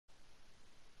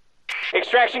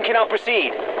Extraction cannot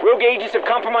proceed. Rogue agents have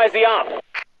compromised the op.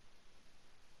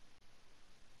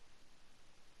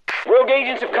 Rogue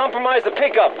agents have compromised the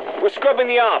pickup. We're scrubbing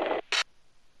the op.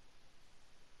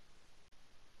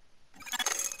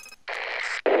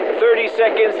 30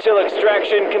 seconds till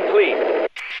extraction complete.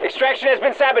 Extraction has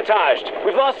been sabotaged.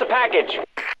 We've lost the package.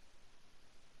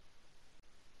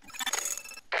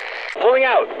 Pulling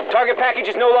out. Target package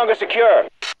is no longer secure.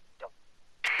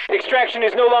 Extraction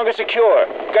is no longer secure.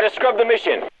 Gotta scrub the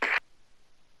mission.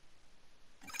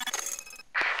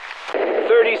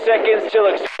 30 seconds till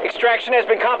extraction has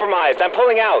been compromised. I'm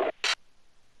pulling out.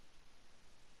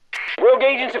 Rogue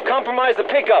agents have compromised the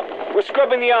pickup. We're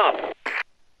scrubbing the op.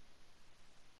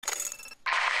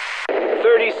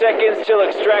 30 seconds till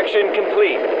extraction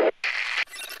complete.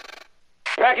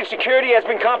 Package security has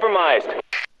been compromised.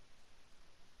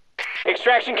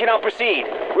 Extraction cannot proceed.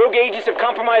 Rogue agents have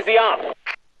compromised the op.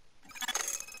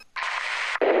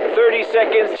 30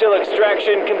 seconds till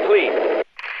extraction complete.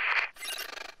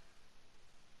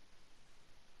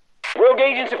 Rogue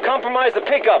agents have compromised the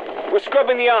pickup. We're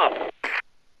scrubbing the op.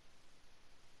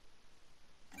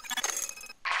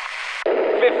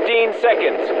 15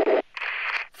 seconds.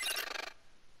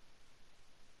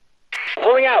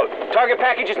 Pulling out. Target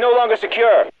package is no longer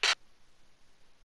secure.